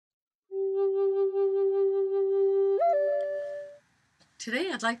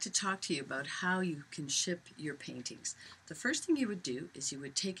Today I'd like to talk to you about how you can ship your paintings. The first thing you would do is you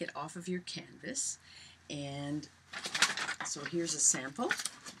would take it off of your canvas, and so here's a sample.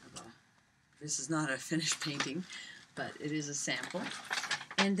 This is not a finished painting, but it is a sample.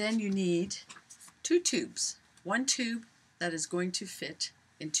 And then you need two tubes. One tube that is going to fit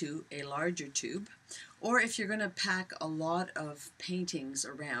into a larger tube, or if you're going to pack a lot of paintings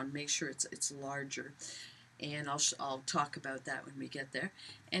around, make sure it's larger. And I'll talk about that when we get there.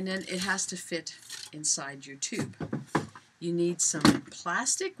 And then it has to fit inside your tube. You need some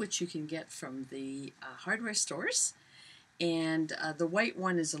plastic, which you can get from the hardware stores. And the white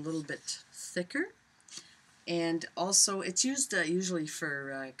one is a little bit thicker. And also it's used usually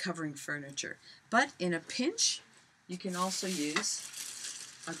for covering furniture. But in a pinch, you can also use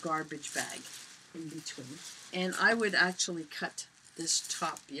a garbage bag in between. And I would actually cut this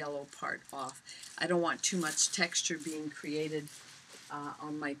top yellow part off. I don't want too much texture being created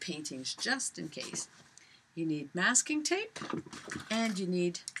on my paintings, just in case. You need masking tape, and you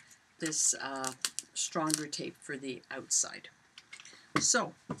need this stronger tape for the outside.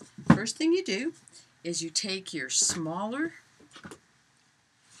 So, first thing you do is you take your smaller,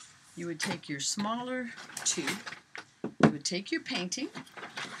 tube, you would take your painting,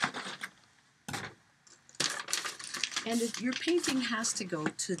 and your painting has to go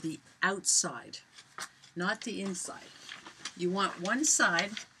to the outside, not the inside. You want one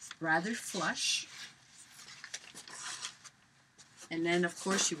side rather flush, and then of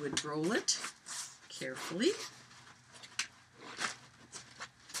course you would roll it carefully,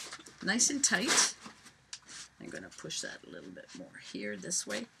 nice and tight. I'm going to push that a little bit more here, this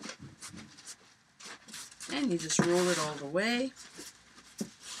way, and you just roll it all the way.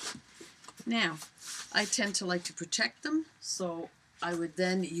 Now, I tend to like to protect them, so I would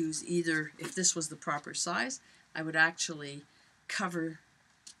then use either, if this was the proper size, I would actually cover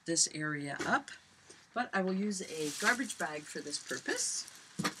this area up, but I will use a garbage bag for this purpose.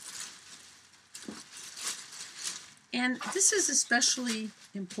 And this is especially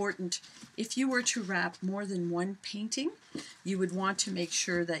important if you were to wrap more than one painting. You would want to make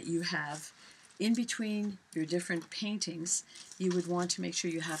sure that you have, in between your different paintings, you would want to make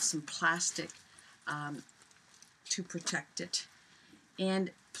sure you have some plastic to protect it.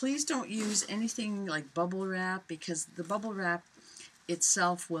 And please don't use anything like bubble wrap, because the bubble wrap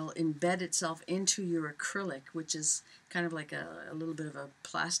itself will embed itself into your acrylic, which is kind of like a little bit of a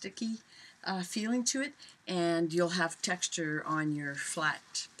plasticky feeling to it, and you'll have texture on your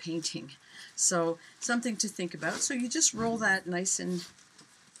flat painting. So something to think about. So you just roll that nice and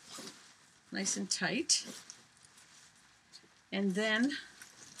tight, and then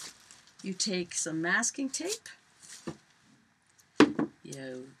you take some masking tape,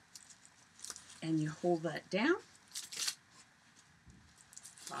 and you hold that down,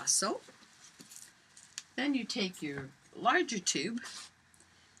 so. Then you take your larger tube,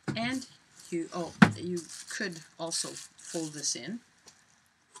 and you could also fold this in.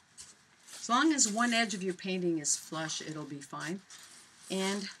 As long as one edge of your painting is flush, it'll be fine.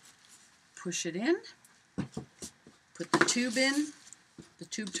 And push it in, put the tube in, the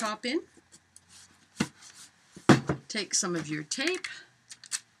tube top in, take some of your tape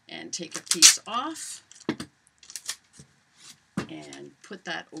and take a piece off and put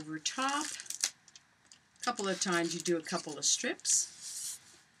that over top. A couple of times you do a couple of strips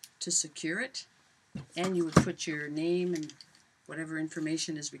to secure it, and you would put your name and whatever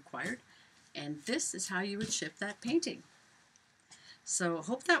information is required, and this is how you would ship that painting. So I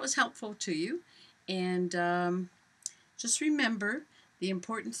hope that was helpful to you, and just remember, the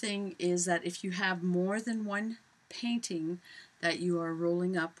important thing is that if you have more than one painting that you are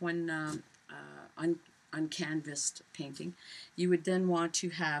rolling up, one uncanvassed painting, you would then want to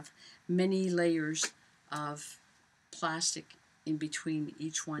have many layers of plastic in between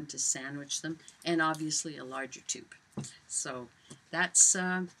each one to sandwich them, and obviously a larger tube. So that's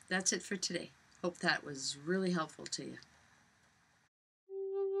it for today. Hope that was really helpful to you.